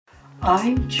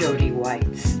I'm Jody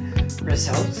Whites,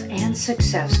 results and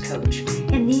success coach,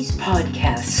 and these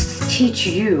podcasts teach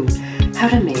you how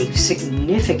to make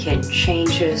significant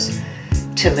changes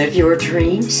to live your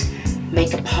dreams,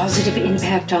 make a positive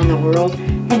impact on the world,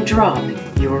 and drop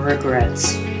your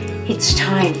regrets. It's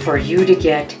time for you to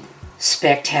get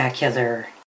spectacular.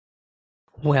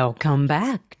 Welcome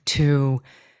back to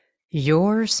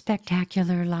Your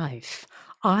Spectacular Life.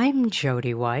 I'm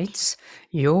Jody Whites,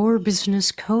 your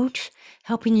business coach,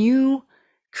 helping you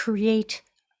create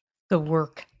the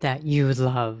work that you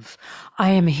love. I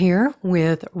am here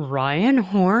with Ryan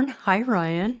Horn. Hi,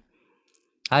 Ryan.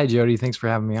 Hi, Jody. Thanks for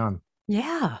having me on.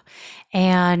 Yeah.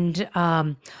 And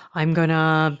I'm going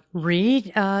to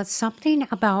read something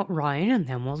about Ryan, and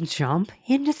then we'll jump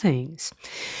into things.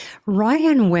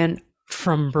 Ryan went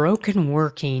from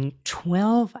working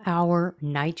 12-hour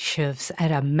night shifts at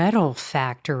a metal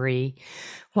factory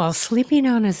while sleeping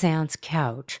on his aunt's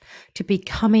couch to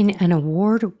becoming an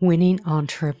award-winning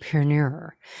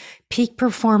entrepreneur, peak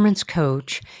performance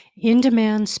coach,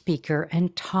 in-demand speaker,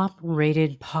 and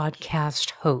top-rated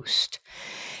podcast host.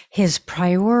 His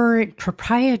proprietary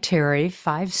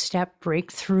 5-step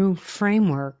breakthrough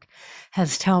framework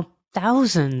has helped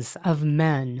thousands of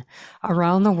men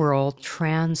around the world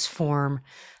transform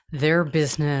their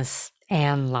business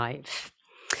and life.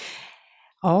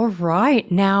 All right.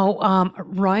 Now,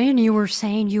 Ryan, you were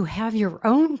saying you have your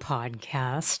own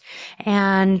podcast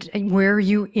and where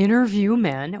you interview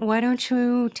men. Why don't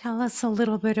you tell us a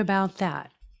little bit about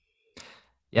that?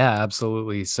 Yeah,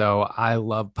 absolutely. So I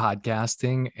love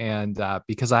podcasting. And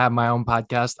because I have my own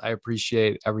podcast, I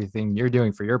appreciate everything you're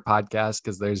doing for your podcast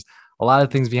because there's a lot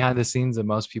of things behind the scenes that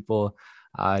most people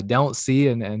don't see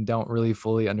and don't really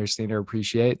fully understand or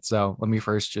appreciate. So let me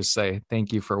first just say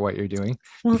thank you for what you're doing.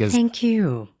 Well, thank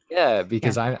you. Yeah,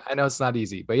 because I know it's not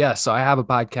easy. But yeah, so I have a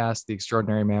podcast, the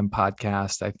Extraordinary Man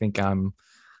Podcast. I think I'm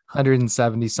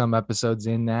 170 some episodes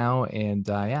in now. And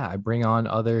I bring on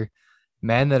other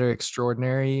men that are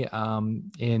extraordinary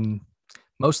in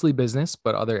mostly business,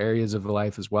 but other areas of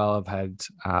life as well. I've had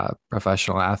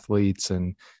professional athletes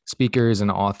and speakers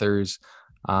and authors.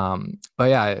 But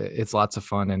yeah, it's lots of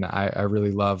fun. And I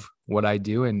really love what I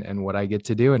do and what I get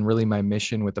to do. And really my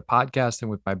mission with the podcast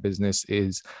and with my business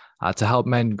is to help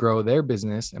men grow their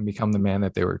business and become the man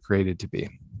that they were created to be.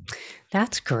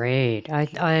 That's great.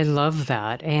 I love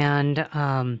that. And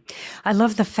I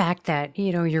love the fact that,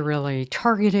 you're really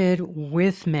targeted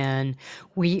with men.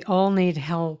 We all need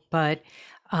help, but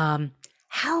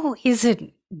how is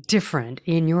it different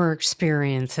in your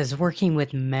experience as working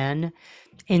with men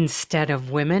instead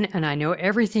of women? And I know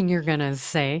everything you're going to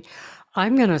say,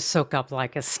 I'm going to soak up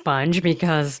like a sponge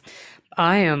because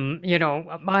I'm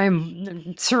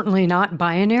certainly not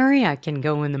binary. I can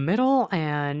go in the middle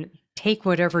and take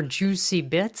whatever juicy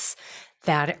bits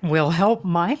that will help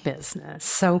my business.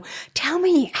 So tell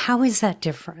me, how is that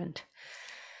different?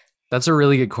 That's a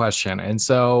really good question. And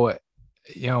so,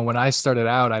 when I started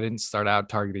out, I didn't start out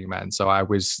targeting men. So I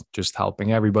was just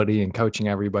helping everybody and coaching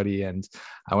everybody. And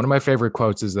one of my favorite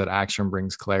quotes is that action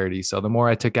brings clarity. So the more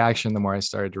I took action, the more I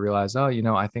started to realize,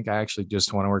 I think I actually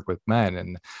just want to work with men.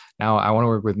 And now I want to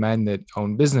work with men that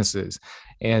own businesses.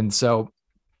 And so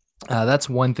that's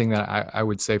one thing that I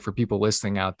would say for people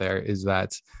listening out there is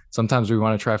that sometimes we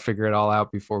want to try to figure it all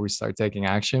out before we start taking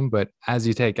action. But as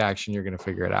you take action, you're going to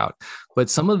figure it out. But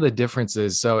some of the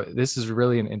differences. So this is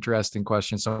really an interesting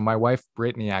question. So my wife,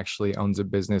 Brittany, actually owns a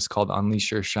business called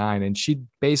Unleash Your Shine. And she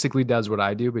basically does what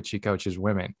I do, but she coaches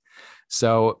women.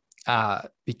 So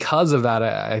because of that,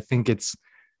 I think it's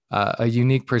a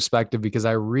unique perspective because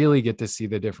I really get to see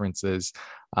the differences.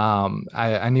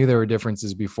 I knew there were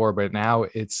differences before, but now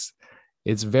it's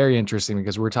very interesting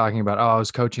because we're talking about, I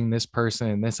was coaching this person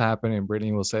and this happened, and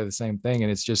Brittany will say the same thing.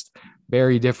 And it's just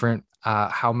very different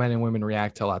how men and women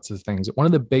react to lots of things. One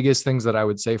of the biggest things that I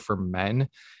would say for men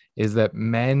is that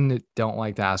men don't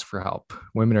like to ask for help.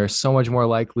 Women are so much more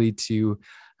likely to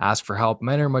ask for help.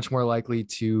 Men are much more likely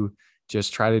to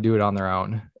just try to do it on their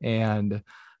own. And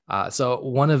so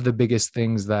one of the biggest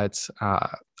things that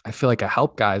I feel like I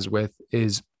help guys with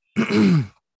is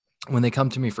when they come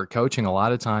to me for coaching, a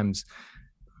lot of times,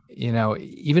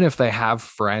 even if they have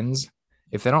friends,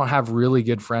 if they don't have really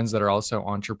good friends that are also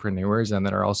entrepreneurs and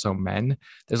that are also men,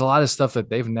 there's a lot of stuff that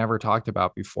they've never talked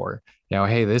about before.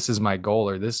 Hey, this is my goal,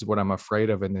 or this is what I'm afraid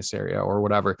of in this area, or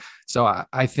whatever. So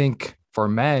I think for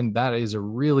men, that is a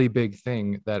really big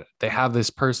thing, that they have this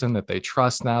person that they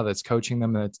trust now that's coaching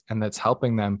them and that's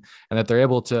helping them, and that they're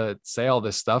able to say all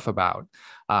this stuff about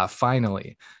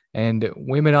finally. And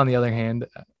women, on the other hand,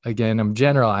 again, I'm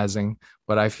generalizing,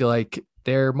 but I feel like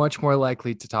they're much more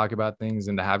likely to talk about things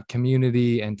and to have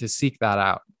community and to seek that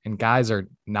out. And guys are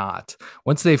not.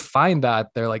 Once they find that,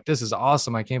 they're like, this is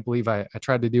awesome. I can't believe I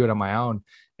tried to do it on my own.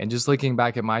 And just looking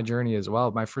back at my journey as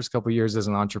well, my first couple of years as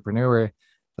an entrepreneur,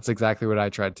 that's exactly what I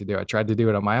tried to do. I tried to do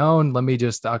it on my own. Let me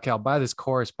just, okay, I'll buy this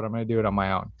course, but I'm going to do it on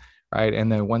my own. Right.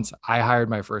 And then once I hired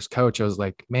my first coach, I was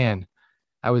like, man,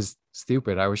 I was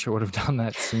stupid. I wish I would have done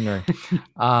that sooner.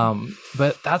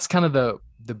 But that's kind of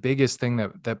the biggest thing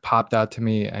that popped out to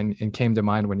me and came to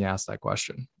mind when you asked that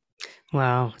question.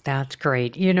 Wow, that's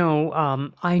great.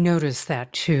 I noticed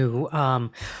that too.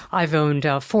 I've owned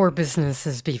 4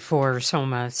 businesses before, so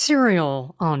I'm a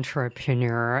serial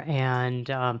entrepreneur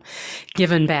and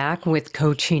given back with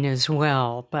coaching as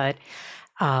well. But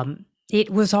it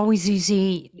was always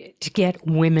easy to get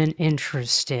women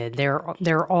interested.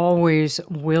 They're always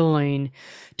willing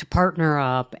to partner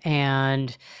up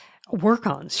and work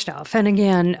on stuff. And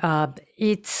again, I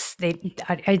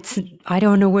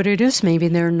don't know what it is. Maybe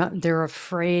they're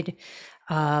afraid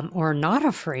or not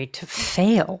afraid to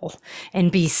fail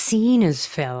and be seen as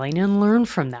failing and learn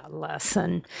from that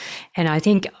lesson. And I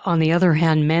think on the other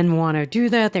hand, men want to do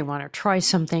that. They want to try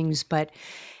some things, but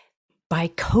by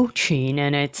coaching,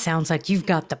 and it sounds like you've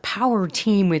got the power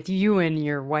team with you and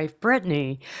your wife,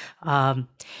 Brittany,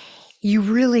 you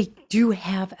really do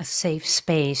have a safe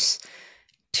space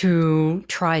to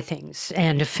try things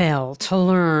and to fail, to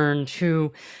learn,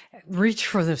 to reach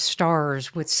for the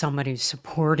stars with somebody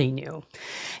supporting you.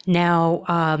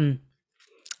 Now,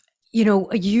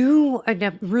 you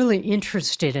are really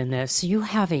interested in this. You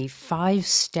have a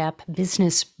 5-step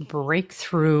business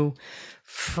breakthrough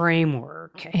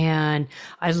framework, and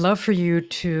I'd love for you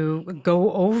to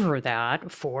go over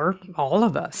that for all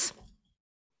of us.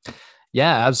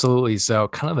 Yeah, absolutely. So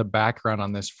kind of the background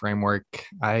on this framework,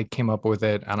 I came up with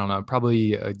it, I don't know,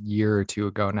 probably a year or two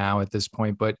ago now at this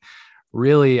point, but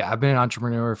really I've been an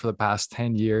entrepreneur for the past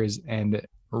 10 years and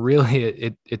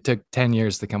really it took 10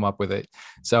 years to come up with it.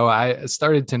 So I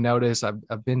started to notice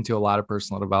I've been to a lot of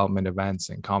personal development events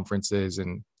and conferences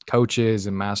and coaches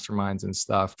and masterminds and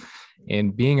stuff.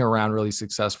 And being around really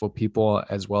successful people,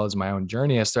 as well as my own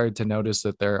journey, I started to notice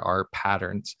that there are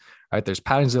patterns, right? There's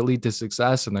patterns that lead to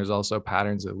success, and there's also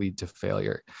patterns that lead to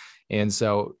failure. And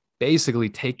so basically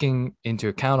taking into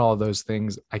account all those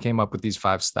things, I came up with these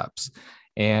 5 steps.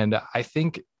 And I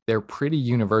think they're pretty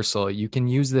universal. You can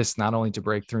use this not only to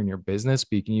break through in your business,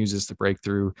 but you can use this to break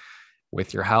through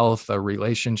with your health, a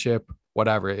relationship,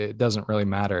 whatever. It doesn't really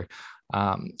matter.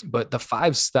 But the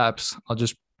 5 steps, I'll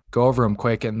just go over them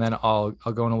quick, and then I'll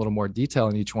go in a little more detail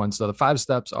in each one. So the 5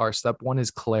 steps are: step 1 is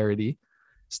clarity.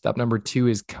 Step number 2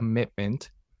 is commitment.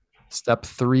 Step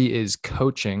 3 is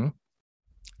coaching.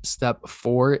 Step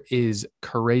 4 is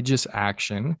courageous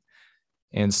action.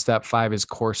 And step 5 is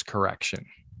course correction.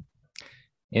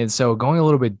 And so going a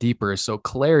little bit deeper, so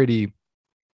clarity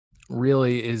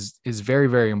really is very,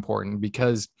 very important,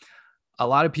 because a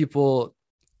lot of people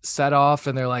set off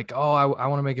and they're like, oh, I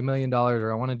want to make $1 million,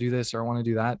 or I want to do this, or I want to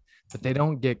do that, but they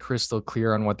don't get crystal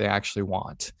clear on what they actually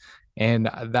want. And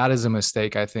that is a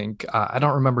mistake, I think. I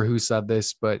don't remember who said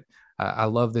this, but I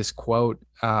love this quote,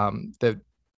 that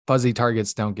fuzzy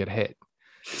targets don't get hit.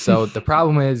 So the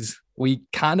problem is we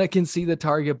kind of can see the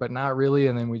target, but not really.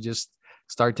 And then we just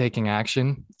start taking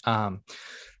action.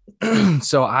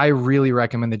 So I really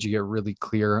recommend that you get really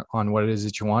clear on what it is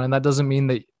that you want. And that doesn't mean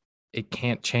that it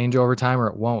can't change over time, or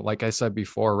it won't. Like I said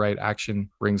before, right? Action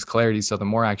brings clarity. So the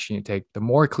more action you take, the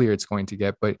more clear it's going to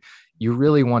get, but you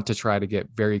really want to try to get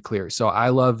very clear. So I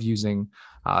love using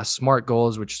SMART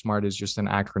goals, which SMART is just an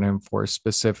acronym for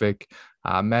specific,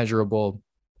 measurable.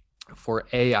 For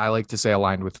A, I like to say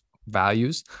aligned with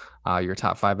values, your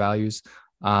top 5 values,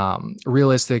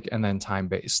 realistic, and then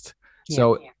time-based. Yeah.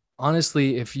 So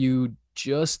honestly, if you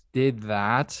just did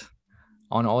that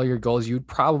on all your goals, you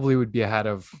probably would be ahead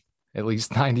of at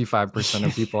least 95%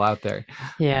 of people out there.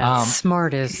 Yeah.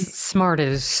 SMART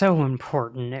is so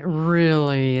important. It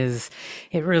really is.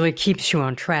 It really keeps you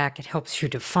on track. It helps you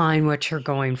define what you're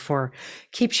going for,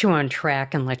 keeps you on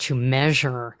track, and lets you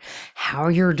measure how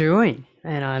you're doing.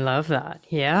 And I love that.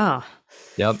 Yeah.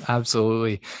 Yep,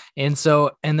 absolutely. And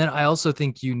then I also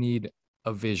think you need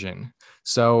a vision.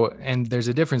 So, and there's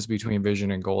a difference between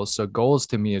vision and goals. So goals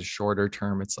to me is shorter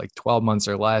term. It's like 12 months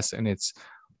or less, and it's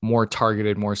more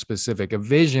targeted, more specific. A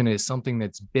vision is something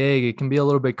that's big. It can be a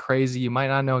little bit crazy. You might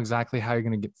not know exactly how you're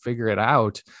going to figure it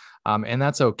out. And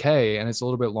that's okay. And it's a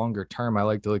little bit longer term. I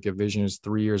like to look at vision as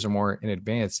 3 years or more in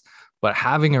advance, but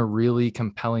having a really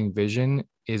compelling vision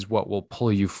is what will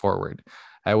pull you forward.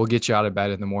 It will get you out of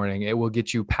bed in the morning. It will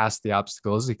get you past the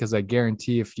obstacles, because I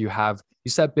guarantee if you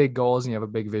set big goals and you have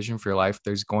a big vision for your life,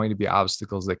 there's going to be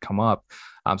obstacles that come up.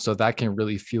 So that can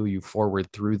really fuel you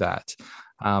forward through that.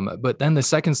 But then the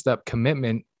second step,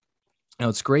 commitment,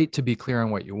 it's great to be clear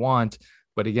on what you want.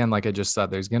 But again, like I just said,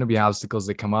 there's going to be obstacles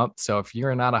that come up. So if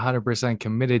you're not 100%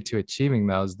 committed to achieving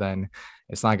those, then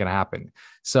it's not going to happen.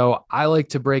 So I like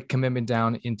to break commitment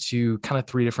down into kind of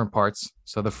 3 different parts.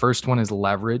 So the first one is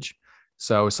leverage.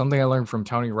 So something I learned from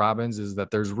Tony Robbins is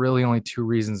that there's really only 2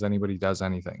 reasons anybody does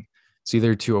anything. It's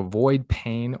either to avoid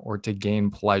pain or to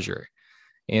gain pleasure.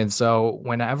 And so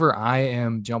whenever I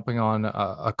am jumping on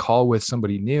a call with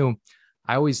somebody new,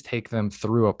 I always take them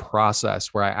through a process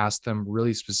where I ask them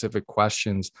really specific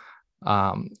questions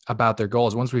about their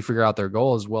goals. Once we figure out their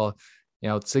goals, well,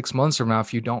 6 months from now,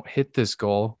 if you don't hit this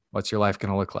goal, what's your life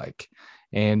going to look like?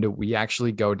 And we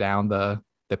actually go down the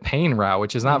pain route,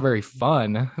 which is not very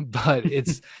fun, but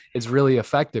it's really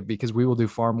effective, because we will do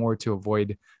far more to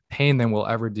avoid pain than we'll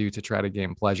ever do to try to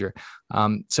gain pleasure.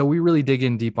 So we really dig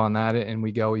in deep on that, and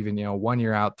we go even 1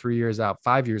 year out, 3 years out,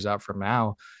 5 years out from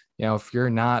now. If you're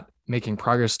not making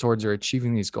progress towards or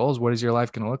achieving these goals, what is your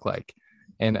life going to look like?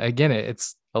 And again,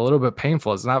 it's a little bit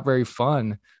painful. It's not very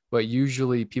fun, but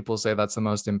usually people say that's the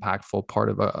most impactful part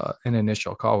of an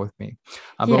initial call with me.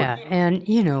 And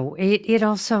it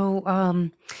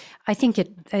also, I think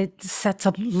it sets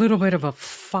a little bit of a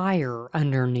fire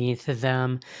underneath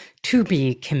them to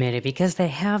be committed, because they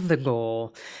have the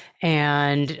goal.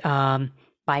 And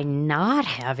by not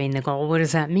having the goal, what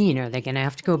does that mean? Are they going to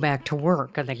have to go back to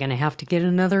work? Are they going to have to get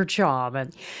another job,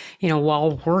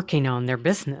 while working on their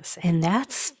business? And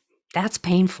that's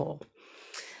painful.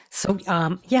 So,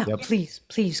 Yep.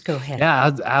 please go ahead.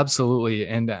 Yeah, absolutely.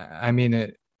 And I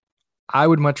mean, I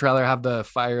would much rather have the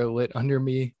fire lit under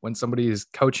me when somebody is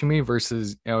coaching me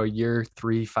versus, a year,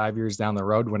 3, 5 years down the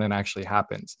road when it actually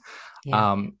happens.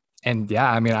 Yeah. And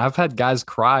yeah, I mean, I've had guys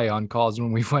cry on calls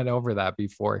when we went over that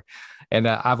before, and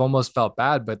I've almost felt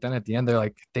bad, but then at the end, they're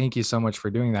like, thank you so much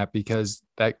for doing that, because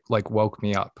that like woke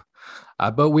me up.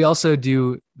 But we also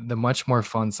do the much more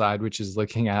fun side, which is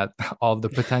looking at all the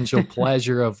potential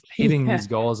pleasure of hitting these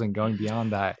goals and going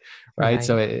beyond that. Right.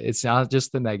 So it's not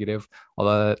just the negative,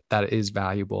 although that is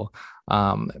valuable.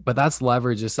 But that's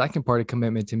leverage. The second part of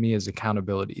commitment to me is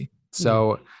accountability.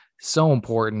 So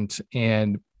important.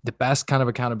 And the best kind of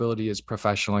accountability is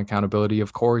professional accountability.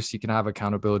 Of course, you can have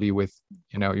accountability with,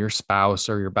 your spouse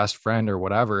or your best friend or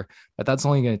whatever, but that's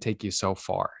only going to take you so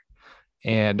far.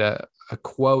 And a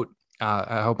quote,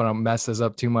 I hope I don't mess this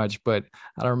up too much, but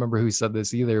I don't remember who said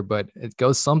this either, but it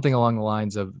goes something along the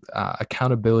lines of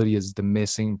accountability is the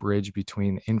missing bridge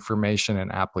between information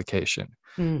and application.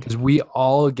 Because we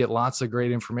all get lots of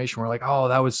great information. We're like, oh,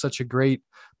 that was such a great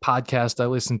podcast I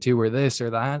listened to, or this or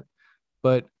that.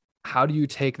 But how do you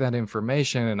take that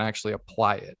information and actually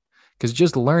apply it? Because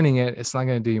just learning it, it's not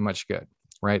going to do you much good.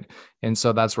 Right. And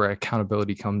so that's where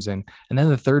accountability comes in. And then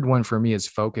the third one for me is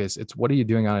focus. It's what are you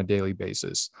doing on a daily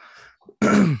basis?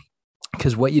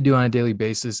 Because what you do on a daily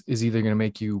basis is either going to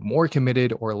make you more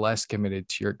committed or less committed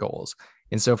to your goals.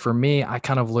 And so for me, I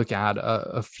kind of look at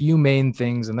a few main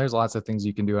things, and there's lots of things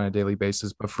you can do on a daily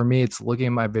basis. But for me, it's looking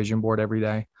at my vision board every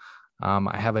day.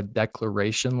 I have a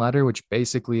declaration letter, which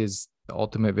basically is the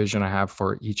ultimate vision I have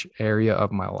for each area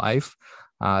of my life.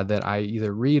 That I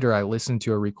either read or I listen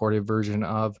to a recorded version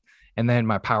of, and then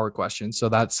my power questions. So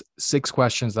that's 6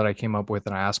 questions that I came up with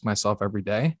and I ask myself every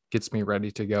day, gets me ready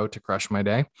to go to crush my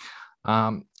day.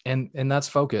 And that's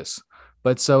focus.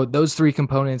 But so those 3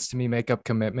 components to me make up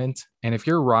commitment. And if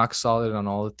you're rock solid on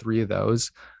all 3 of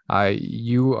those,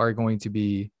 you are going to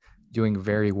be doing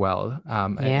very well.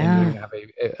 And you're going to have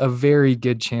a very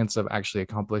good chance of actually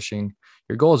accomplishing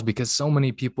your goals, because so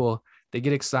many people, they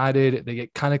get excited, they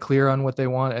get kind of clear on what they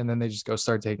want, and then they just go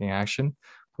start taking action.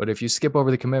 But if you skip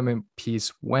over the commitment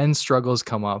piece, when struggles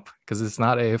come up, because it's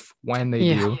not if, when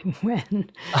they do, when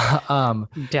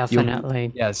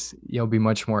definitely, you'll be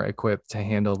much more equipped to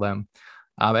handle them.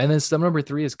 And then step number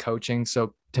 3 is coaching.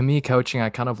 So to me, coaching, I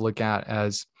kind of look at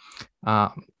as,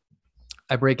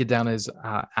 I break it down as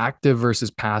active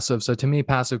versus passive. So to me,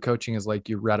 passive coaching is like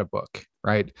you read a book,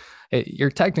 right?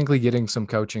 You're technically getting some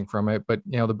coaching from it, but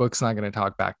the book's not going to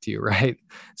talk back to you, right?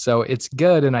 So it's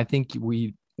good. And I think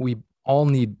we all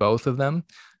need both of them.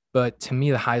 But to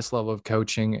me, the highest level of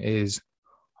coaching is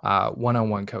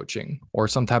one-on-one coaching, or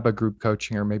some type of group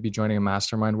coaching, or maybe joining a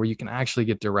mastermind where you can actually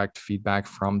get direct feedback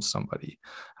from somebody.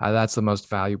 That's the most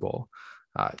valuable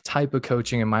type of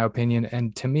coaching, in my opinion.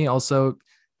 And to me also,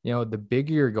 the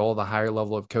bigger your goal, the higher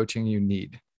level of coaching you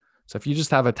need. So if you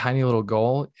just have a tiny little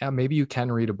goal, maybe you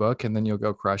can read a book and then you'll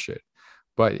go crush it.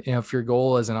 But if your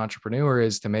goal as an entrepreneur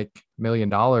is to make $1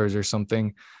 million or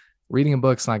something, reading a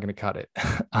book's not going to cut it.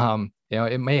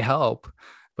 It may help,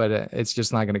 but it's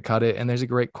just not going to cut it. And there's a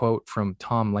great quote from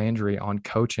Tom Landry on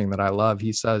coaching that I love.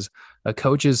 He says, "A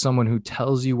coach is someone who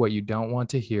tells you what you don't want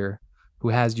to hear, who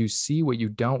has you see what you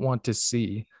don't want to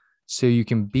see, so you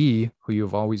can be who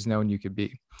you've always known you could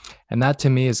be." And that to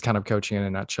me is kind of coaching in a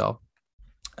nutshell.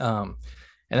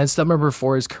 And then step number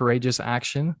 4 is courageous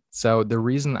action. So the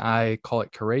reason I call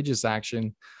it courageous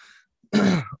action,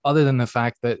 other than the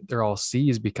fact that they're all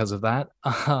C's because of that,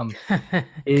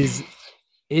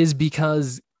 is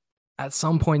because at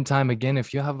some point in time, again,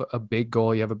 if you have a big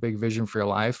goal, you have a big vision for your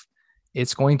life,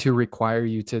 it's going to require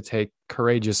you to take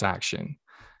courageous action.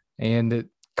 And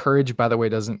courage, by the way,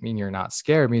 doesn't mean you're not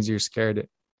scared. It means you're scared,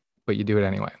 but you do it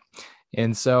anyway.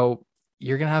 And so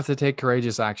you're going to have to take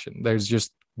courageous action. There's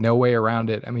just no way around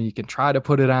it. I mean, you can try to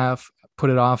put it off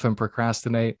and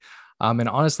procrastinate. And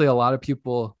honestly, a lot of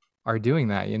people are doing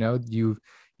that. You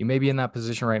may be in that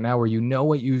position right now where you know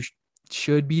what you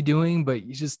should be doing, but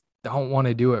you just don't want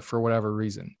to do it for whatever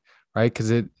reason, right?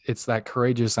 Because it's that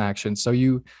courageous action. So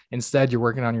you're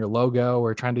working on your logo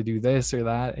or trying to do this or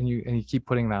that, and you keep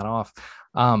putting that off.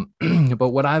 But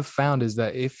what I've found is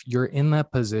that if you're in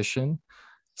that position,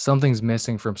 something's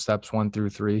missing from steps 1 through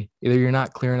 3. Either you're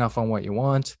not clear enough on what you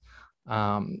want,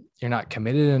 you're not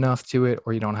committed enough to it,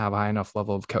 or you don't have a high enough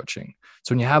level of coaching.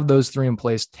 So when you have those 3 in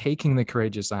place, taking the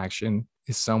courageous action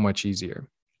is so much easier.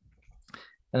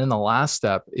 And then the last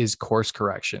step is course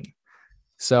correction.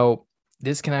 So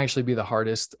this can actually be the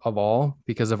hardest of all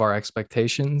because of our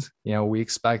expectations. We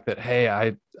expect that, hey,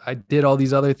 I did all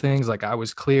these other things. Like, I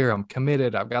was clear, I'm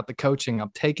committed, I've got the coaching,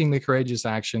 I'm taking the courageous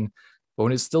action. But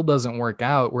when it still doesn't work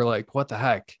out, we're like, what the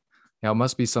heck? It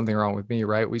must be something wrong with me,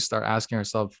 right? We start asking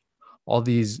ourselves all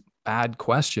these bad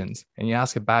questions, and you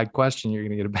ask a bad question, you're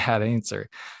going to get a bad answer.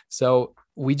 So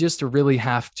we just really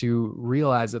have to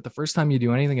realize that the first time you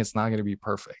do anything, it's not going to be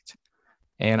perfect.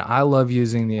 And I love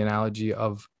using the analogy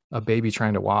of a baby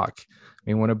trying to walk. I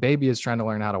mean, when a baby is trying to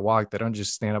learn how to walk, they don't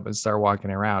just stand up and start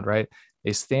walking around, right?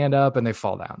 They stand up and they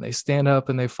fall down. They stand up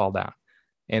and they fall down,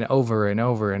 and over and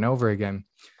over and over again.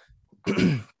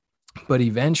 But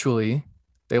eventually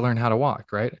they learn how to walk,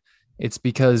 right? It's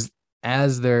because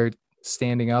as they're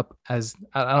standing up, as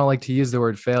I don't like to use the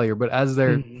word failure, but as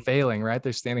they're failing, right?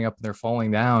 They're standing up and they're falling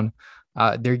down.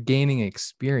 They're gaining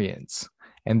experience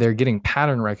and they're getting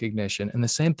pattern recognition. And the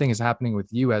same thing is happening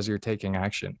with you as you're taking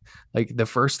action. Like, the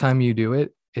first time you do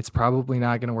it, it's probably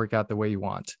not going to work out the way you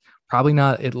want. Probably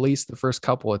not, at least the first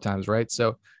couple of times, right?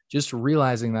 So just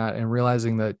realizing that, and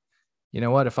realizing that, you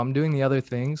know what, if I'm doing the other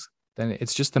things, then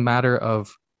it's just a matter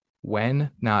of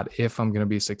when, not if, I'm going to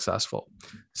be successful.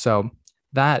 So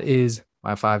that is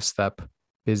my 5-step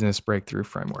business breakthrough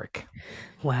framework.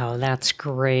 Wow, that's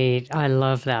great. I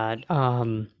love that.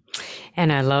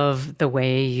 And I love the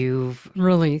way you've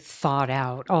really thought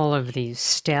out all of these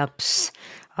steps,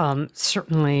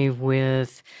 certainly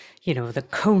with, the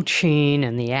coaching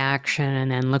and the action, and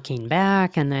then looking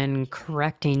back and then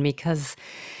correcting, because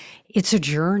it's a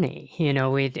journey.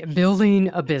 Building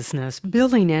a business,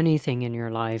 building anything in your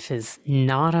life is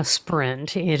not a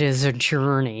sprint. It is a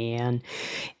journey, and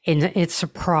it's a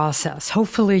process.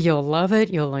 Hopefully you'll love it.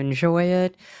 You'll enjoy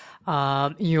it.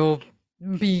 You'll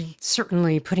be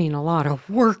certainly putting a lot of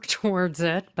work towards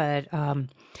it, but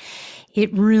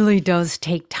it really does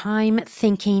take time,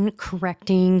 thinking,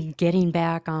 correcting, getting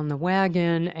back on the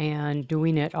wagon, and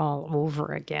doing it all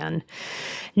over again.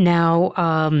 Now,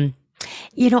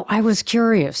 I was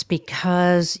curious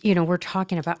because, we're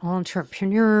talking about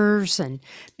entrepreneurs and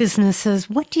businesses.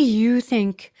 What do you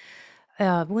think,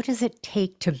 what does it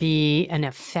take to be an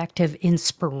effective,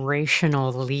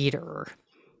 inspirational leader?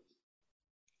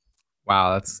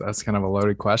 Wow, that's kind of a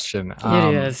loaded question.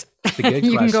 It is. It's a good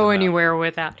You can go question, anywhere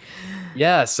with that.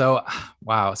 Yeah. So,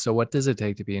 wow. So what does it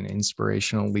take to be an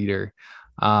inspirational leader?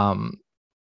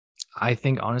 I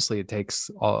think honestly, it takes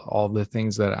all the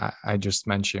things that I just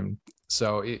mentioned.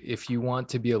 So if you want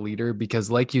to be a leader, because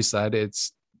like you said,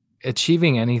 it's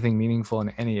achieving anything meaningful in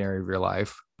any area of your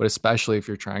life, but especially if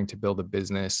you're trying to build a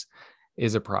business,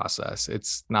 is a process.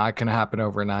 It's not going to happen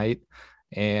overnight.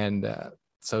 And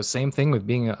so same thing with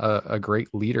being a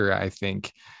great leader. I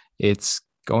think it's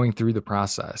going through the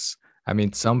process. I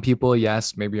mean, some people,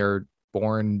 yes, maybe are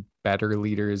born better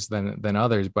leaders than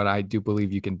others, but I do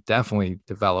believe you can definitely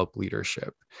develop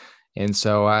leadership. And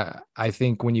so I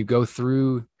think when you go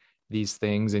through these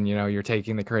things and, you're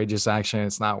taking the courageous action,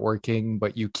 it's not working,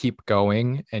 but you keep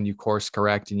going and you course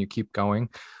correct and you keep going.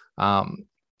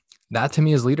 That to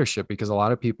me is leadership, because a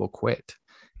lot of people quit.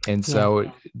 And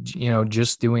so,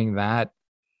 just doing that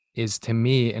is to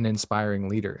me an inspiring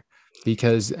leader,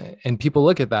 because, and people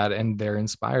look at that and they're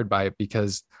inspired by it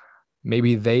because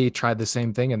maybe they tried the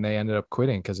same thing and they ended up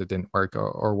quitting because it didn't work,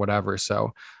 or whatever.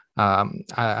 So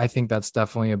I think that's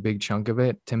definitely a big chunk of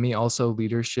it. To me, also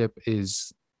leadership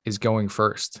is going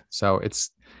first. So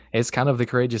it's kind of the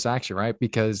courageous action, right?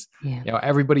 Because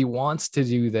everybody wants to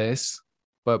do this,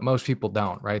 but most people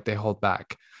don't, right? They hold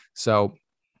back. So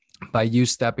by you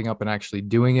stepping up and actually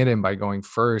doing it, and by going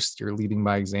first, you're leading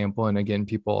by example. And again,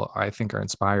 people, I think, are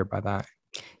inspired by that.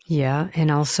 Yeah. And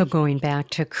also going back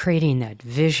to creating that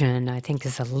vision, I think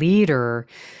as a leader,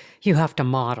 you have to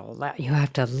model that. You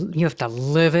have to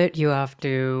live it. You have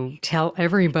to tell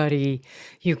everybody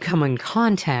you come in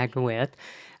contact with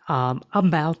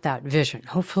about that vision.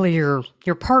 Hopefully your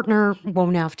partner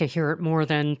won't have to hear it more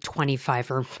than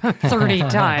 25 or 30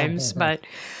 times, but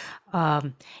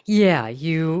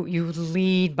you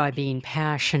lead by being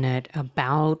passionate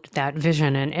about that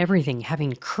vision and everything,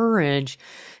 having courage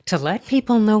to let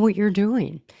people know what you're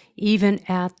doing. Even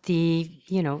at the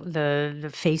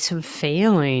face of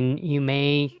failing, you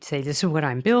may say, this is what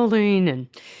I'm building,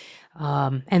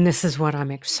 and this is what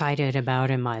I'm excited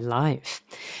about in my life.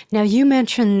 Now, you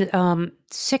mentioned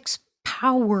 6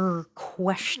 power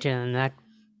question that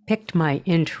piqued my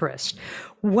interest.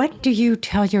 What do you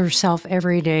tell yourself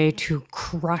every day to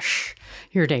crush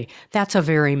your day? That's a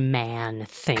very man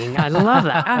thing. I love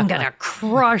that. I'm going to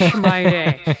crush my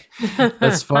day.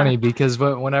 That's funny because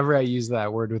whenever I use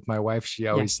that word with my wife, she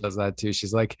always says that too.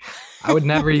 She's like, I would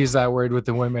never use that word with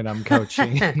the women I'm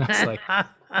coaching. And I was like,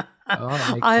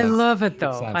 oh, I love it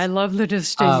though. I love the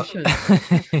distinction.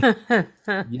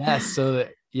 Yes. So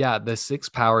the 6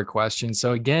 power question.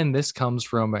 So again, this comes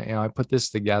from, I put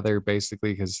this together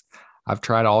basically because I've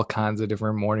tried all kinds of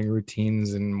different morning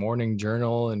routines and morning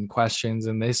journal and questions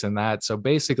and this and that. So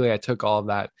basically I took all of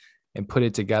that and put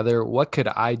it together. What could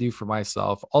I do for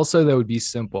myself? Also, that would be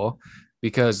simple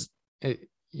because,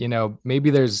 maybe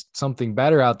there's something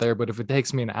better out there, but if it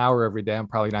takes me an hour every day, I'm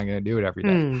probably not going to do it every day.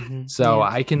 Mm-hmm. So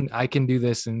I can do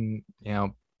this in,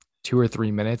 2 or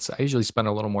 3 minutes. I usually spend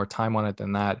a little more time on it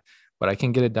than that, but I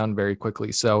can get it done very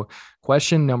quickly. So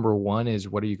question number 1 is,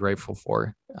 what are you grateful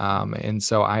for? And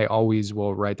so I always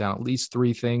will write down at least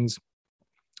 3 things.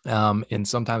 And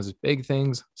sometimes it's big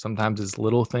things, sometimes it's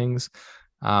little things.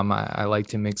 I like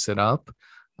to mix it up.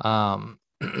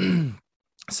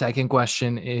 Second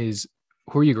question is,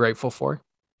 who are you grateful for?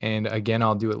 And again,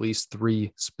 I'll do at least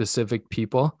 3 specific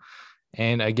people.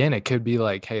 And again, it could be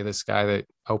like, hey, this guy that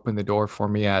opened the door for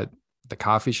me at the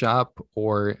coffee shop,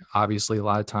 or obviously a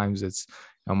lot of times it's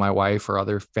my wife or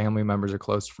other family members or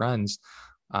close friends.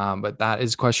 But that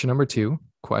is question number 2.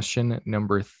 Question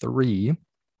number 3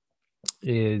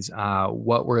 is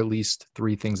what were at least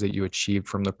 3 things that you achieved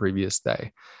from the previous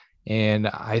day? And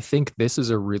I think this is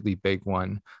a really big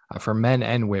one for men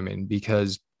and women,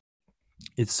 because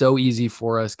it's so easy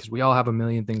for us because we all have a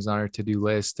million things on our to-do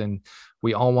list and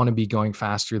we all want to be going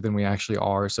faster than we actually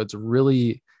are. So it's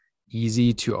really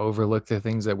easy to overlook the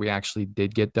things that we actually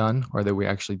did get done or that we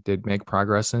actually did make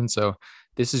progress in. So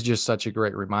this is just such a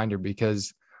great reminder,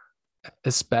 because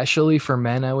especially for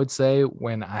men, I would say,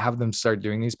 when I have them start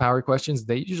doing these power questions,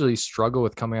 they usually struggle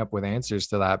with coming up with answers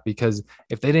to that, because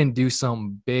if they didn't do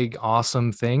some big,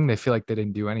 awesome thing, they feel like they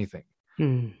didn't do anything.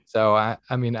 So I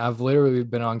mean, I've literally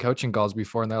been on coaching calls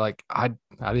before and they're like, I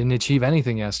didn't achieve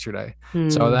anything yesterday.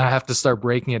 So then I have to start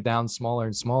breaking it down smaller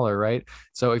and smaller. Right.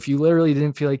 So if you literally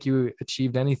didn't feel like you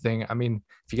achieved anything, I mean,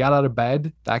 if you got out of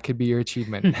bed, that could be your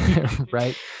achievement.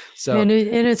 Right. So, and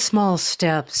it's small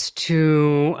steps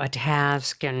to a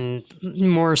task and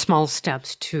more small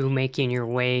steps to making your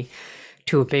way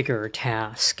to a bigger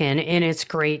task. And it's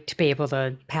great to be able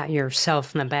to pat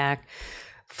yourself in the back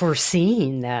for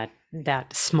seeing that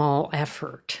small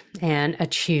effort and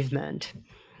achievement.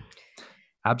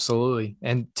 Absolutely.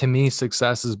 And to me,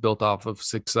 success is built off of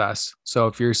success. So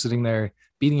if you're sitting there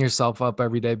beating yourself up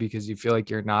every day because you feel like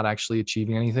you're not actually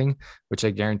achieving anything, which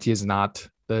I guarantee is not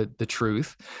the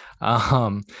truth,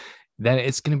 then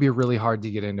it's going to be really hard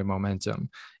to get into momentum.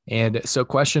 And so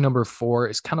question number 4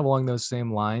 is kind of along those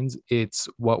same lines. It's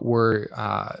what were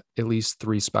at least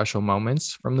 3 special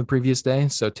moments from the previous day.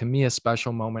 So to me, a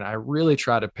special moment, I really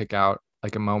try to pick out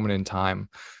like a moment in time.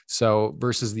 So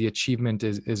versus the achievement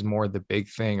is more the big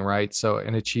thing, right? So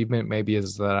an achievement maybe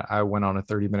is that I went on a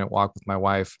 30-minute walk with my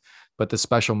wife, but the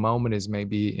special moment is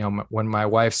maybe, when my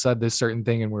wife said this certain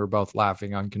thing and we were both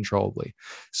laughing uncontrollably.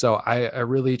 So I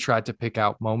really tried to pick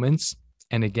out moments.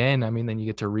 And again, I mean, then you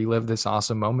get to relive this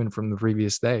awesome moment from the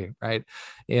previous day, right?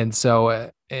 And so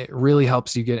it really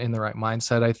helps you get in the right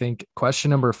mindset, I think.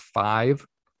 Question number 5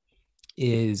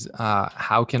 is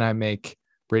how can I make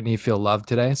Brittany feel loved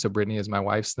today. So Brittany is my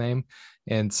wife's name.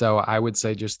 And so I would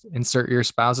say just insert your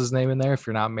spouse's name in there. If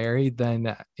you're not married,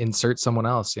 then insert someone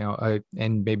else,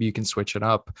 and maybe you can switch it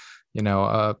up,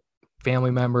 a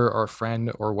family member or a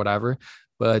friend or whatever.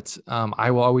 But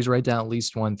I will always write down at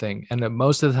least one thing. And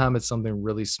most of the time it's something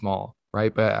really small,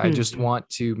 right? But I just want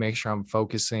to make sure I'm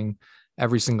focusing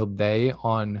every single day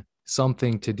on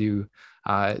something to do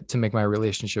to make my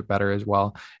relationship better as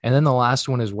well. And then the last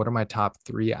one is, what are my top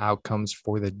 3 outcomes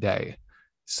for the day?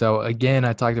 So again,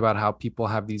 I talked about how people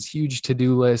have these huge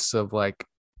to-do lists of like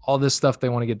all this stuff they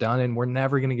want to get done, and we're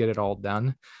never going to get it all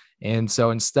done. And so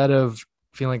instead of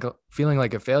feeling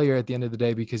like a failure at the end of the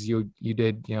day because you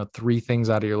did 3 things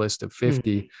out of your list of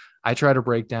 50, I try to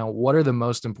break down what are the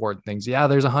most important things. Yeah,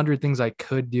 there's 100 things I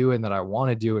could do and that I want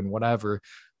to do and whatever,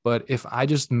 but if I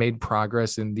just made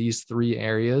progress in these 3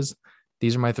 areas,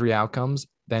 these are my 3 outcomes,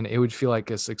 then it would feel like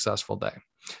a successful day.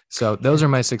 So those are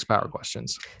my 6 power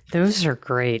questions. Those are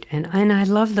great. And I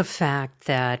love the fact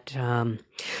that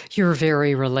you're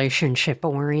very relationship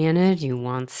oriented. You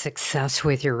want success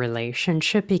with your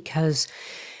relationship because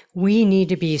we need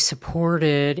to be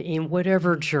supported in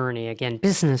whatever journey, again,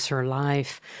 business or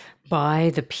life,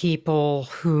 by the people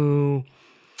who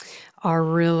are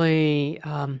really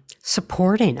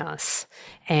supporting us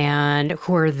and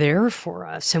who are there for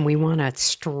us. And we want to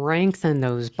strengthen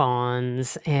those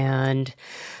bonds and,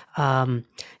 and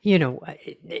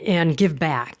give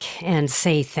back and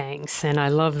say thanks. And I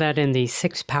love that in these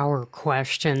 6 power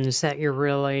questions that you're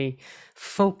really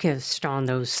focused on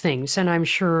those things. And I'm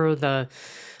sure the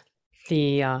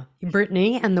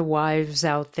Brittany and the wives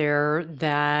out there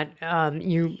that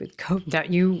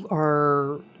you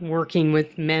are working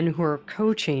with, men who are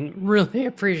coaching, really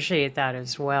appreciate that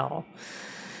as well,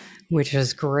 which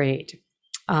is great.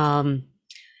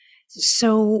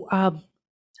 So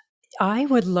I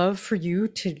would love for you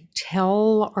to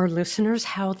tell our listeners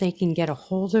how they can get a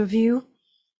hold of you.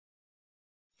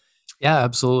 Yeah,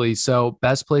 absolutely. So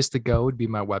best place to go would be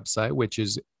my website, which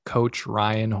is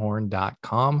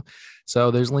coachryanhorn.com.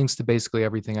 So there's links to basically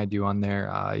everything I do on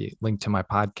there. Link to my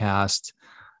podcast.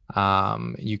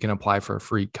 You can apply for a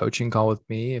free coaching call with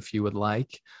me if you would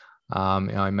like.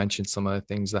 I mentioned some of the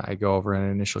things that I go over in an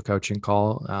initial coaching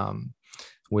call.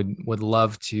 Would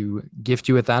love to gift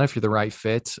you with that if you're the right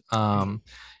fit.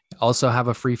 Also have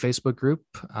a free Facebook group.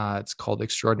 It's called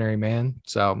Extraordinary Man.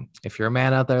 So if you're a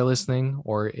man out there listening,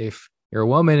 or if you're a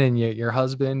woman and your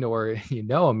husband or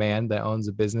a man that owns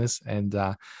a business and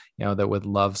that would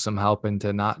love some help and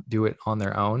to not do it on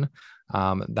their own,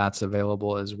 that's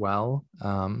available as well.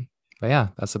 But yeah,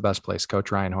 that's the best place,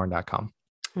 coachryanhorn.com.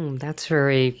 That's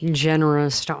very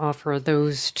generous to offer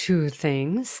those 2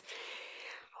 things.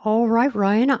 All right,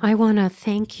 Ryan, I want to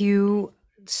thank you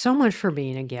so much for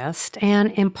being a guest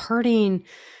and imparting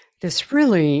this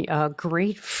really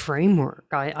great framework.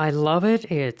 I love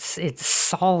it. It's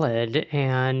solid.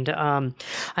 And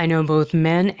I know both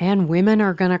men and women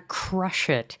are going to crush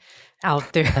it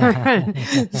out there,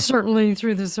 certainly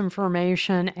through this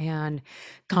information and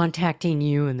contacting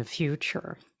you in the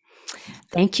future.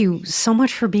 Thank you so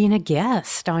much for being a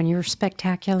guest on Your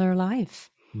Spectacular Life.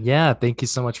 Yeah, thank you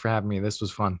so much for having me. This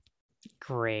was fun.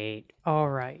 Great. All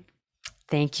right.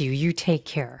 Thank you. You take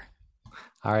care.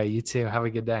 All right, you too. Have a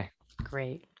good day.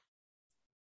 Great.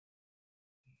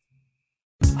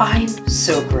 I'm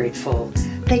so grateful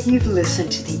that you've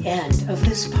listened to the end of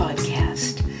this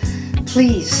podcast.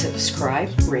 Please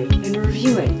subscribe, rate, and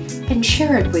review it, and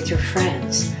share it with your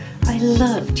friends. I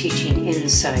love teaching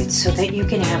insights so that you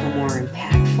can have a more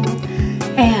impactful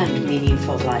and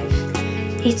meaningful life.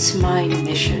 It's my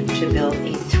mission to build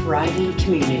a thriving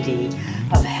community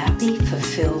of happy,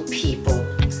 fulfilled people.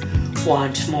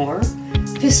 Want more?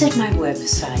 Visit my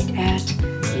website at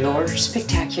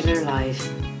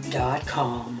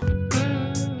yourspectacularlife.com.